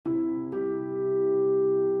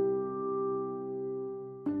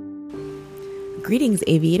Greetings,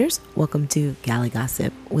 aviators. Welcome to Galley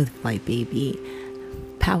Gossip with Flight Baby,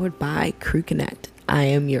 powered by Crew Connect. I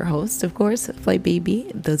am your host, of course, Flight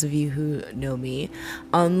Baby. Those of you who know me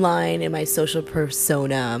online in my social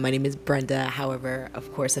persona, my name is Brenda. However,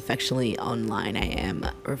 of course, affectionately online, I am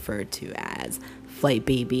referred to as Flight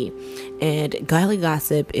Baby. And Galley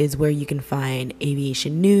Gossip is where you can find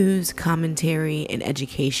aviation news, commentary, and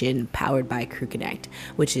education powered by Crew Connect,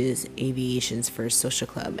 which is aviation's first social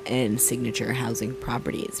club and signature housing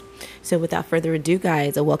properties. So without further ado,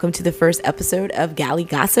 guys, welcome to the first episode of Galley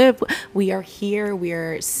Gossip. We are here. We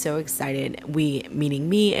are so excited. We, meaning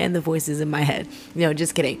me and the voices in my head. No,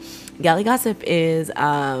 just kidding. Galley Gossip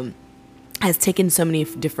has taken so many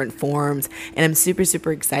different forms, and I'm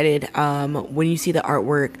super excited. When you see the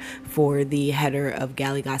artwork for the header of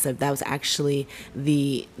Galley Gossip, that was actually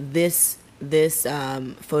this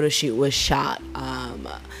photo shoot was shot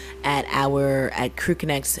at Crew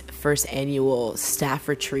Connect's first annual staff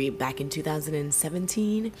retreat back in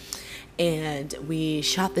 2017. And we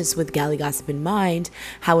shot this with Galley Gossip in mind.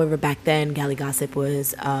 However, back then Galley Gossip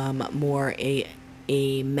was more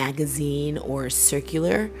a magazine or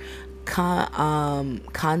circular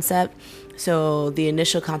concept. So the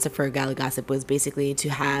initial concept for Galley Gossip was basically to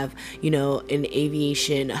have, an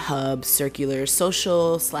aviation hub, circular,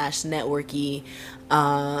 social / networky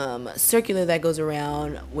circular that goes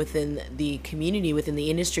around within the community, within the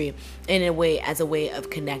industry, in a way, as a way of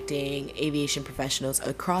connecting aviation professionals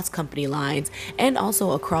across company lines and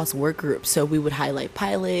also across work groups. So we would highlight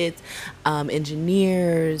pilots,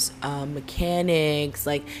 engineers, mechanics,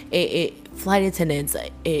 flight attendants.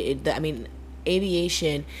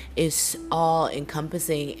 Aviation is all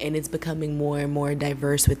encompassing, and it's becoming more and more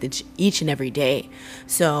diverse with each and every day.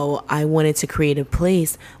 So I wanted to create a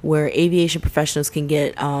place where aviation professionals can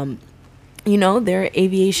get their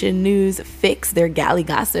aviation news fix, their Galley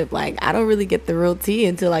Gossip. I don't really get the real tea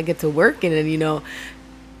until I get to work, and then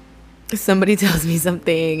somebody tells me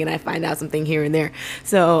something and I find out something here and there.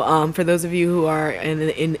 So for those of you who are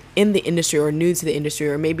in the industry or new to the industry,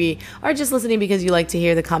 or maybe are just listening because you like to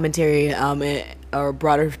hear the commentary or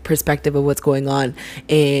broader perspective of what's going on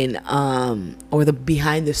or the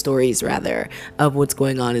behind the stories rather of what's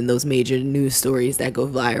going on in those major news stories that go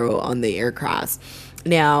viral on the aircrafts.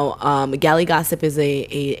 Now, Galley Gossip is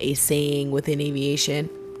a saying within aviation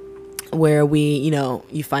where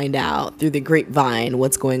you find out through the grapevine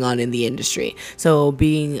what's going on in the industry. So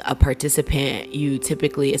being a participant, you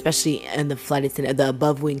typically, especially in the flight attendant, the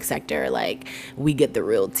above wing sector, we get the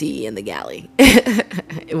real tea in the galley.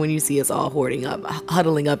 When you see us all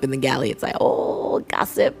huddling up in the galley, it's like, oh,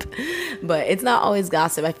 gossip. But it's not always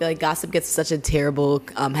gossip. I feel like gossip gets such a terrible,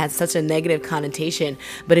 has such a negative connotation.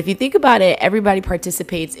 But if you think about it, everybody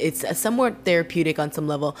participates. It's somewhat therapeutic on some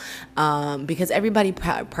level, because everybody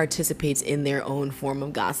participates in their own form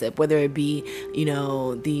of gossip, whether it be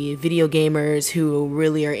the video gamers who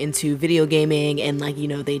really are into video gaming and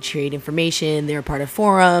they trade information, they're a part of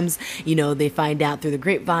forums, they find out through the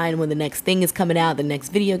grapevine when the next thing is coming out, the next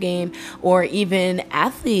video game, or even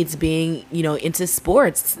athletes being into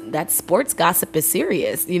sports. That sports gossip is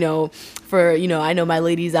serious. I know my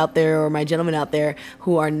ladies out there or my gentlemen out there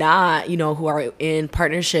who are not, who are in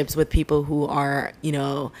partnerships with people who are,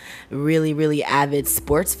 really avid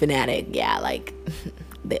sports fanatic. Yeah,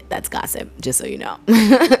 that's gossip, just so you know.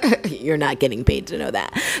 You're not getting paid to know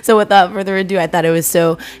that. So without further ado, I thought it was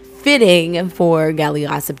so fitting for Galley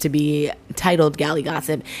Gossip to be titled Galley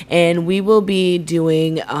Gossip. And we will be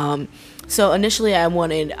doing, so initially I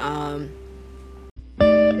wanted,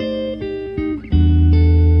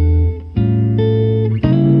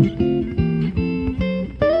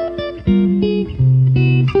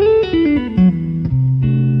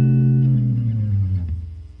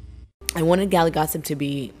 Galley Gossip to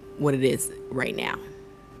be what it is right now.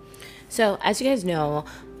 So as you guys know,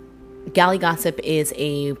 Galley Gossip is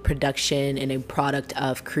a production and a product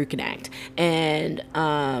of Crew Connect. And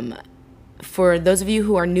for those of you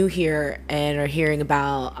who are new here and are hearing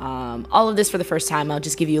about all of this for the first time, I'll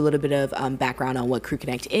just give you a little bit of background on what Crew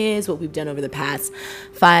Connect is, what we've done over the past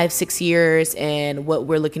 5-6 years, and what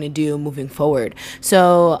we're looking to do moving forward.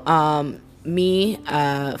 So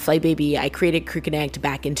Flight Baby, I created Crew Connect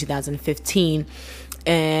back in 2015.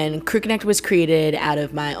 And Crew Connect was created out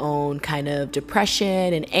of my own kind of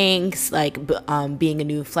depression and angst, being a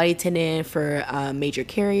new flight attendant for a major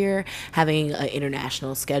carrier, having an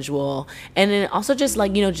international schedule, and then also just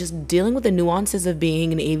just dealing with the nuances of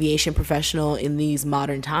being an aviation professional in these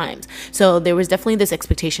modern times. So there was definitely this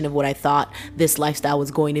expectation of what I thought this lifestyle was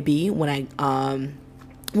going to be when I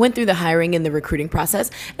went through the hiring and the recruiting process,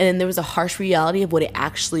 and then there was a harsh reality of what it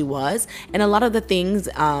actually was, and a lot of the things,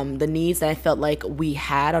 the needs that I felt like we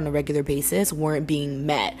had on a regular basis weren't being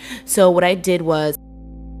met. So what I did was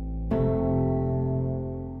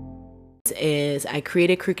I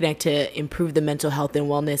created Crew Connect to improve the mental health and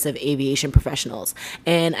wellness of aviation professionals.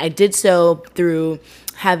 And I did so through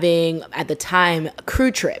having, at the time,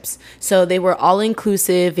 crew trips. So they were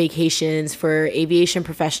all-inclusive vacations for aviation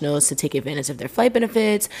professionals to take advantage of their flight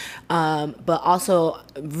benefits, but also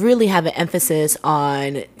really have an emphasis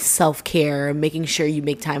on self-care, making sure you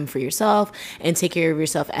make time for yourself and take care of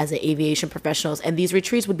yourself as an aviation professionals. And these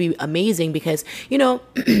retreats would be amazing because,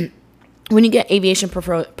 when you get aviation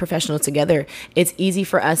professionals together, it's easy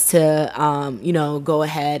for us to, go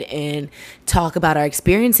ahead and talk about our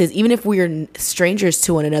experiences. Even if we're strangers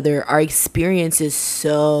to one another, our experience is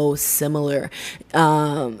so similar.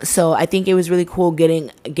 So I think it was really cool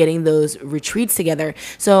getting those retreats together.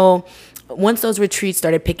 So once those retreats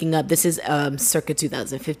started picking up, this is circa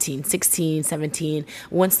 2015, 16, 17.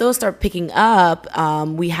 Once those start picking up,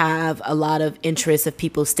 we have a lot of interest of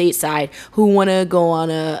people stateside who want to go on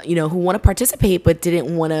who want to participate, but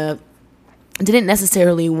didn't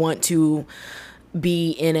necessarily want to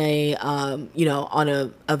be in on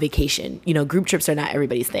a vacation. Group trips are not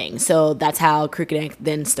everybody's thing. So that's how Crew Connect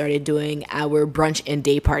then started doing our brunch and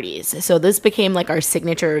day parties. So this became like our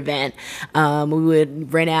signature event. We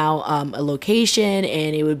would rent out a location,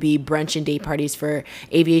 and it would be brunch and day parties for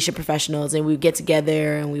aviation professionals, and we would get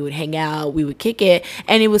together and we would hang out, we would kick it.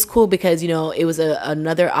 And it was cool because, it was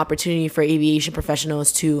another opportunity for aviation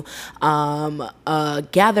professionals to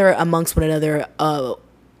gather amongst one another,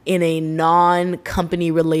 in a non-company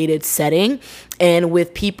related setting and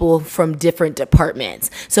with people from different departments.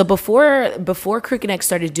 So before Crew Connect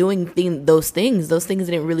started doing those things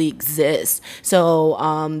didn't really exist. So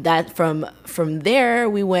that from there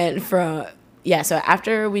we went from so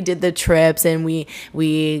after we did the trips and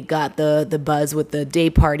we got the buzz with the day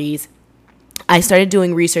parties, I started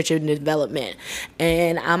doing research and development.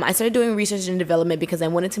 And I started doing research and development because I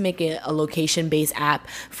wanted to make it a location-based app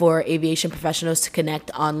for aviation professionals to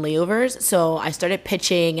connect on layovers. So I started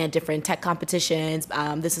pitching at different tech competitions.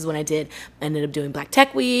 This is when I ended up doing Black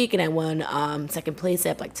Tech Week, and I won second place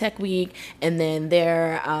at Black Tech Week. And then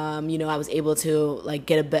there, I was able to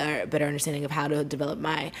get a better understanding of how to develop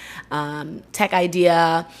my tech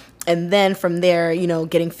idea. And then from there,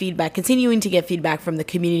 continuing to get feedback from the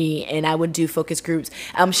community, and I would do focus groups.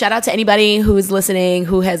 Shout out to anybody who's listening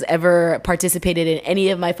who has ever participated in any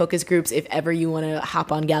of my focus groups. If ever you want to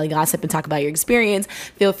hop on Galley Gossip and talk about your experience,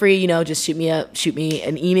 feel free, just shoot me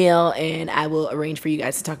an email, and I will arrange for you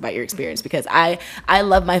guys to talk about your experience, because I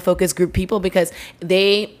love my focus group people because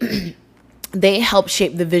they they help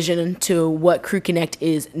shape the vision to what Crew Connect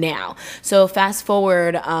is now. So fast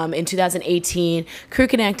forward, in 2018, Crew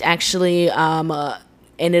Connect actually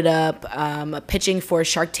ended up pitching for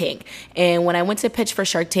Shark Tank. And when I went to pitch for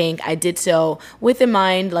Shark Tank, I did so with in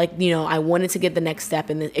mind, I wanted to get the next step.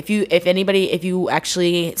 And if you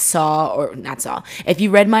actually if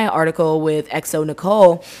you read my article with XO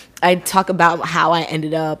Nicole, I talk about how I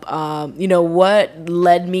ended up, what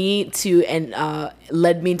led me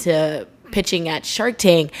to pitching at Shark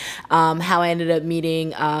Tank, how I ended up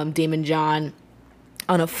meeting Daymond John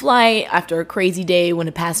on a flight after a crazy day when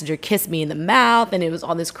a passenger kissed me in the mouth, and it was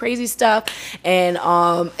all this crazy stuff. And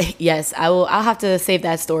yes, I'll have to save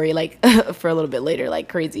that story for a little bit later,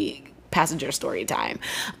 crazy passenger story time.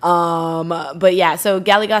 But yeah, so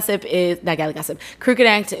Crew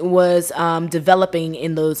Connect was developing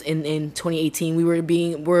in 2018. We were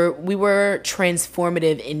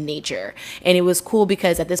transformative in nature, and it was cool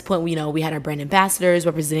because at this point, we had our brand ambassadors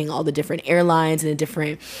representing all the different airlines and in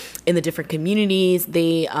the different communities.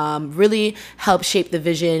 They really helped shape the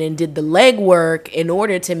vision and did the legwork in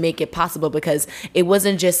order to make it possible, because it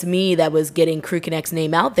wasn't just me that was getting Crew Connect's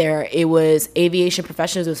name out there. It was aviation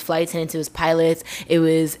professionals, it was flight attendants, it was pilots, it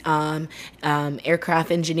was aircraft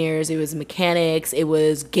engineers, it was mechanics, it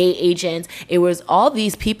was gate agents, it was all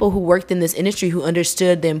these people who worked in this industry who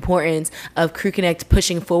understood the importance of Crew Connect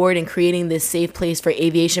pushing forward and creating this safe place for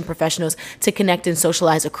aviation professionals to connect and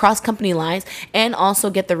socialize across company lines, and also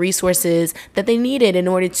get the resources that they needed in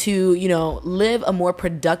order to, live a more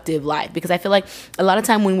productive life. Because I feel like a lot of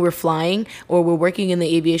time when we're flying or we're working in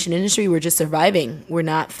the aviation industry, we're just surviving, we're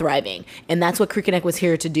not thriving. And that's what Crew Connect was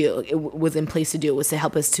here to do. It was in place to do, was to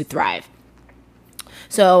help us to thrive.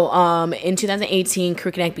 So in 2018,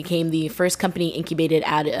 Crew Connect became the first company incubated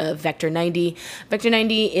out of Vector 90. Vector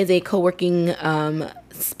 90 is a co-working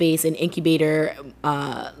space, an incubator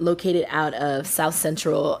located out of South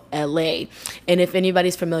Central LA. And if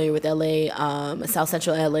anybody's familiar with LA, South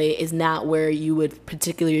Central LA is not where you would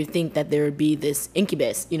particularly think that there would be this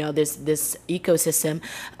incubus, this ecosystem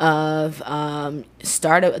of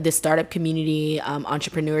startup community,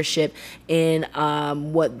 entrepreneurship in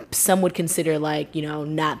what some would consider like,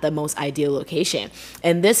 not the most ideal location.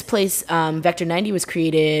 And this place, Vector 90, was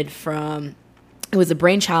created from. It was the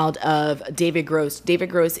brainchild of David Gross. David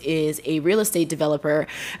Gross is a real estate developer,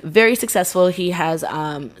 very successful. He has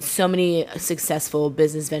so many successful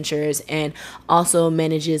business ventures and also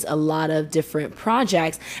manages a lot of different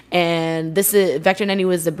projects. And Vector 90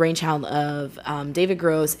 was the brainchild of David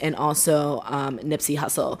Gross and also Nipsey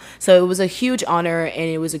Hussle. So it was a huge honor, and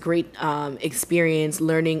it was a great experience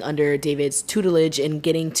learning under David's tutelage and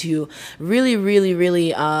getting to really, really,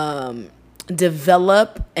 really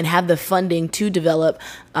develop and have the funding to develop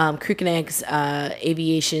Crew Connect's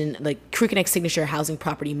aviation, like Crew Connect signature housing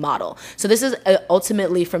property model. So this is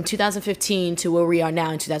ultimately from 2015 to where we are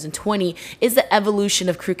now in 2020 is the evolution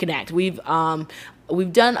of Crew Connect. We've done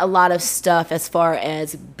a lot of stuff as far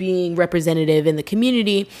as being representative in the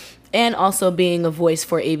community and also being a voice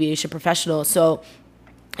for aviation professionals. So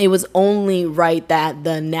it was only right that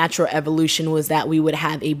the natural evolution was that we would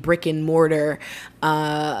have a brick and mortar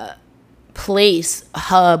place,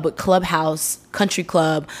 hub, clubhouse, country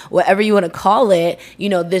club, whatever you want to call it,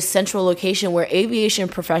 this central location where aviation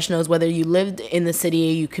professionals, whether you lived in the city,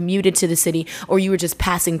 you commuted to the city, or you were just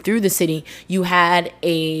passing through the city, you had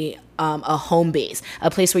a home base, a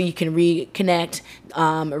place where you can reconnect,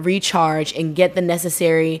 recharge, and get the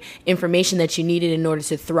necessary information that you needed in order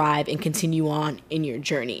to thrive and continue on in your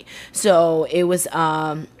journey. So it was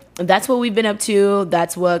that's what we've been up to.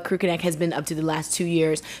 That's what Crew Connect has been up to the last 2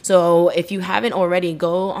 years. So if you haven't already,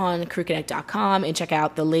 go on crewconnect.com and check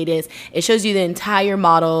out the latest. It shows you the entire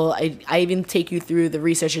model. I even take you through the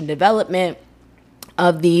research and development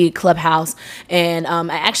of the clubhouse. And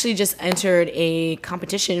I actually just entered a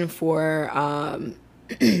competition for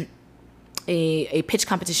a pitch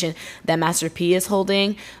competition that Master P is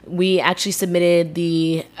holding. We actually submitted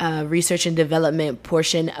the research and development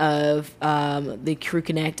portion of the Crew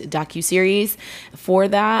Connect docuseries for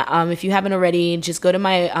that. If you haven't already, just go to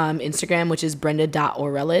my Instagram, which is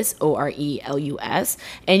Brenda.Orelus, Orelus,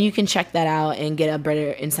 and you can check that out and get a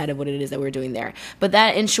better insight of what it is that we're doing there. But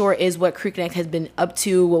that, in short, is what Crew Connect has been up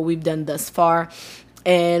to, what we've done thus far,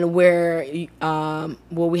 and where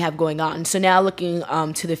what we have going on. So now looking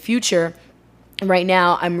to the future. Right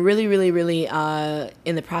now, I'm really, really, really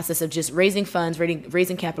in the process of just raising funds,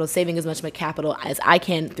 raising capital, saving as much capital as I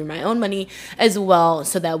can through my own money as well,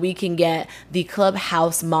 so that we can get the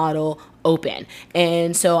clubhouse model open.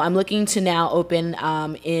 And so I'm looking to now open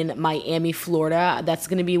in Miami, Florida. That's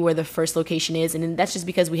going to be where the first location is. And that's just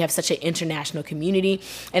because we have such an international community.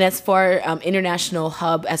 And as far international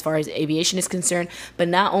hub as far as aviation is concerned, but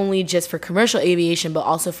not only just for commercial aviation, but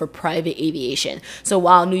also for private aviation. So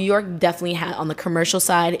while New York definitely on the commercial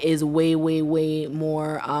side is way, way, way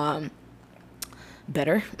more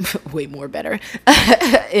better, way more better,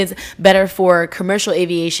 is better for commercial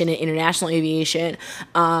aviation and international aviation.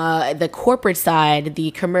 The corporate side,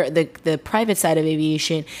 the private side of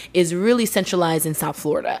aviation is really centralized in South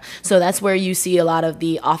Florida. So that's where you see a lot of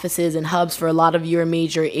the offices and hubs for a lot of your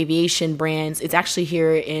major aviation brands. It's actually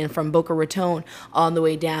here from Boca Raton on the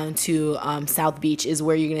way down to South Beach is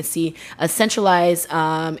where you're going to see a centralized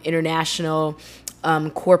international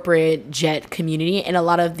corporate jet community, and a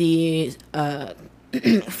lot of the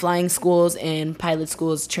flying schools and pilot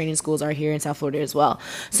schools, training schools are here in South Florida as well.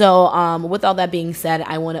 So with all that being said,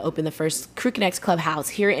 I want to open the first Crew Connect Clubhouse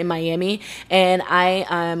here in Miami, and I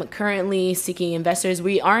am currently seeking investors.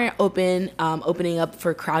 We aren't opening up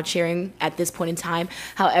for crowd sharing at this point in time.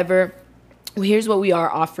 However, here's what we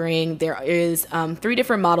are offering. There is 3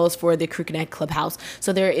 different models for the Crew Connect Clubhouse.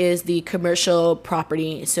 So there is the commercial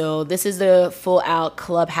property. So this is the full out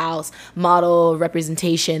clubhouse model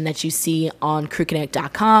representation that you see on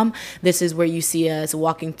crewconnect.com. This is where you see us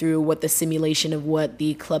walking through what the simulation of what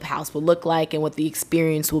the clubhouse will look like and what the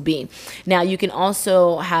experience will be. Now you can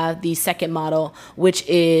also have the second model, which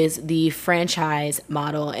is the franchise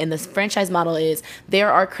model. And the franchise model is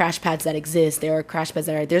there are crash pads that exist.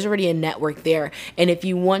 There's already a network there. And if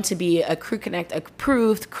you want to be a Crew Connect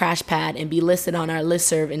approved crash pad and be listed on our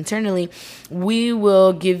listserv internally,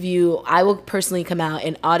 I will personally come out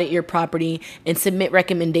and audit your property and submit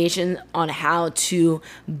recommendations on how to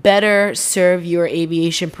better serve your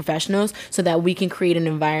aviation professionals so that we can create an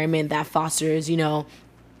environment that fosters,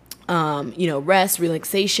 rest,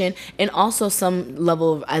 relaxation, and also some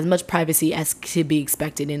level of as much privacy as to be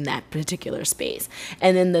expected in that particular space.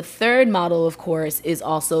 And then the third model, of course, is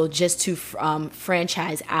also just to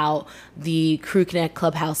franchise out the Crew Connect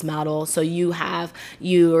Clubhouse model. So you have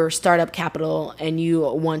your startup capital and you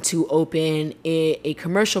want to open a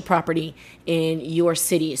commercial property in your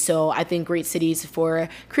city. So I think great cities for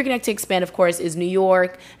Crew Connect to expand, of course, is New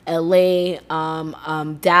York, LA,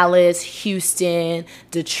 Dallas, Houston,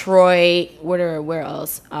 Detroit. Where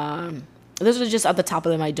else? Those are just at the top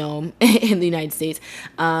of my dome in the United States.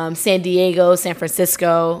 San Diego, San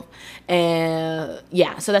Francisco, and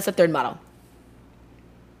yeah. So that's the third model.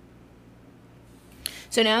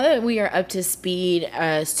 So now that we are up to speed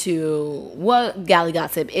as to what Galley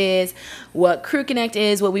Gossip is, what Crew Connect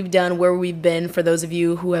is, what we've done, where we've been, for those of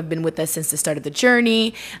you who have been with us since the start of the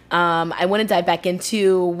journey, I want to dive back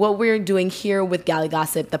into what we're doing here with Galley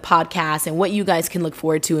Gossip, the podcast, and what you guys can look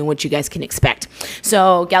forward to and what you guys can expect.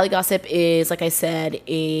 So Galley Gossip is, like I said,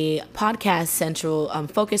 a podcast central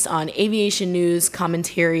focused on aviation news,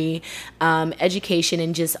 commentary, education,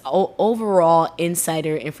 and just overall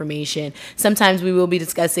insider information. Sometimes we will be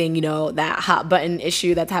discussing, that hot button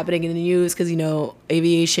issue that's happening in the news, because,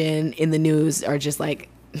 aviation in the news are just like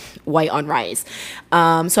white on rice.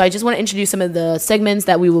 So I just want to introduce some of the segments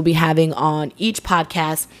that we will be having on each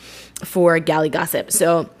podcast for Galley Gossip.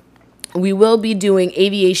 So we will be doing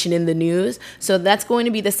aviation in the news. So that's going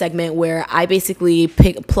to be the segment where I basically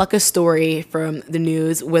pluck a story from the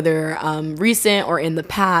news, whether recent or in the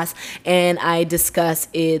past, and I discuss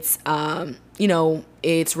its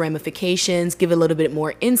its ramifications, give a little bit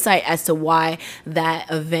more insight as to why that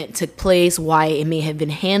event took place, why it may have been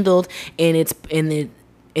handled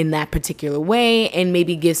in that particular way, and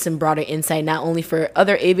maybe give some broader insight, not only for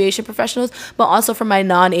other aviation professionals, but also for my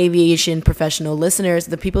non-aviation professional listeners,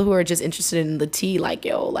 the people who are just interested in the tea, like,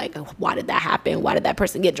 why did that happen? Why did that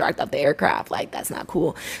person get dragged off the aircraft? Like, that's not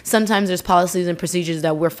cool. Sometimes there's policies and procedures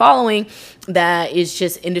that we're following that is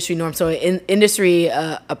just industry norm. So in industry,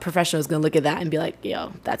 a professional is going to look at that and be like,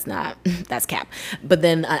 that's cap. But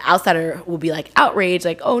then an outsider will be like outraged,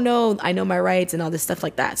 like, oh no, I know my rights and all this stuff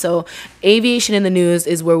like that. So aviation in the news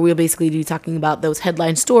is where we'll basically be talking about those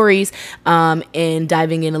headline stories and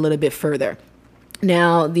diving in a little bit further.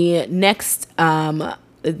 Now, the next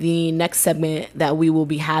segment that we will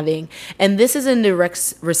be having, and this is in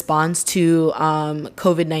direct response to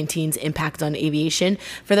COVID-19's impact on aviation.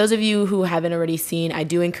 For those of you who haven't already seen, I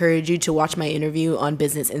do encourage you to watch my interview on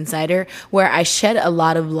Business Insider, where I shed a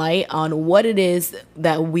lot of light on what it is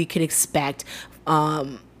that we could expect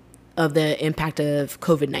of the impact of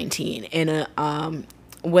COVID-19. And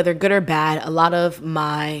whether good or bad, a lot of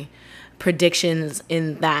my predictions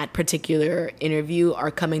in that particular interview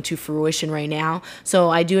are coming to fruition right now.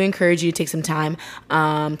 So I do encourage you to take some time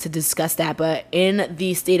to discuss that. But in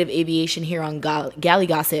the state of aviation here on Galley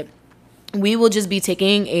Gossip, we will just be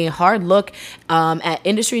taking a hard look at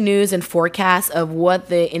industry news and forecasts of what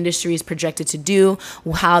the industry is projected to do,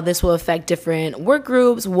 how this will affect different work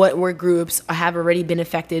groups, what work groups have already been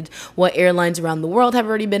affected, what airlines around the world have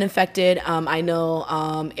already been affected. I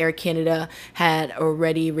know Air Canada had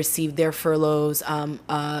already received their furloughs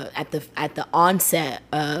at the onset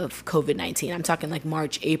of COVID-19. I'm talking like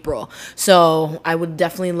March, April. So I would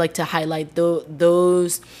definitely like to highlight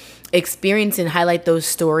those experience and highlight those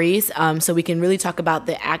stories so we can really talk about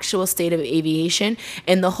the actual state of aviation.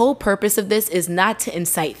 And the whole purpose of this is not to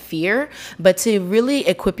incite fear, but to really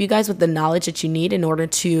equip you guys with the knowledge that you need in order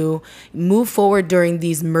to move forward during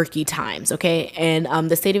these murky times, okay? And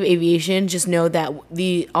the state of aviation, just know that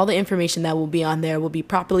all the information that will be on there will be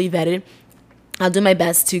properly vetted. I'll do my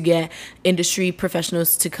best to get industry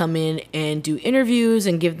professionals to come in and do interviews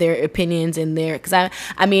and give their opinions in there. Because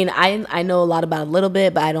I know a lot about a little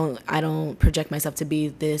bit, but I don't project myself to be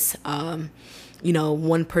this,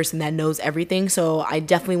 one person that knows everything. So I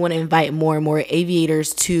definitely want to invite more and more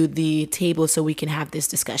aviators to the table so we can have this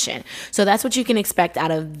discussion. So that's what you can expect out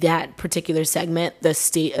of that particular segment, the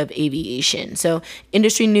state of aviation. So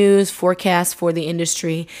industry news, forecasts for the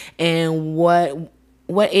industry, and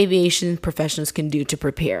what aviation professionals can do to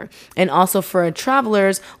prepare. And also for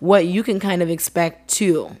travelers, what you can kind of expect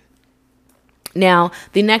too. Now,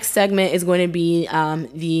 the next segment is going to be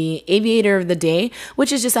the Aviator of the Day,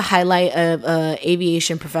 which is just a highlight of an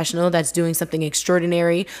aviation professional that's doing something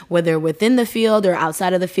extraordinary, whether within the field or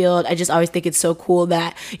outside of the field. I just always think it's so cool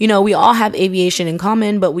that, we all have aviation in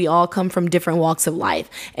common, but we all come from different walks of life.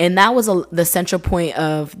 And that was the central point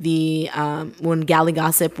of the when Galley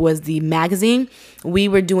Gossip was the magazine. We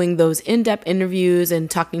were doing those in-depth interviews and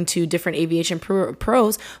talking to different aviation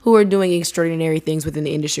pros who are doing extraordinary things within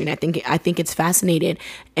the industry. And I think it's fascinated,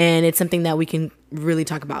 and it's something that we can really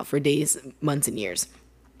talk about for days, months, and years.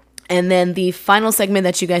 And then the final segment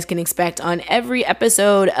that you guys can expect on every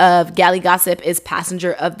episode of Galley Gossip is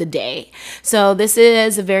Passenger of the Day. So this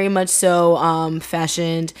is very much so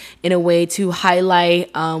fashioned in a way to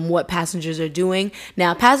highlight what passengers are doing.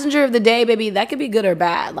 Now, Passenger of the Day, baby, that could be good or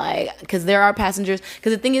bad, like, because there are passengers.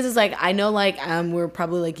 Because the thing is like, I know, like, we're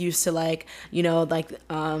probably like used to, like, you know, like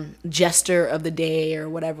Jester of the Day or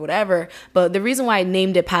whatever. But the reason why I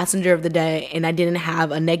named it Passenger of the Day and I didn't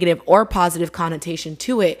have a negative or positive connotation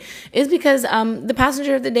to it is because the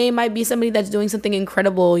passenger of the day might be somebody that's doing something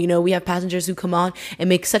incredible. You know, we have passengers who come on and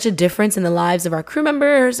make such a difference in the lives of our crew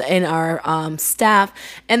members and our staff.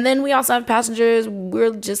 And then we also have passengers,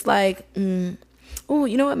 we're just like, oh,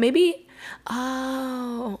 you know what, maybe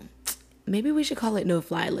we should call it no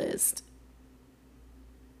fly list.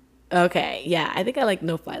 Okay, yeah, I think I like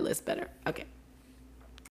no fly list better. Okay.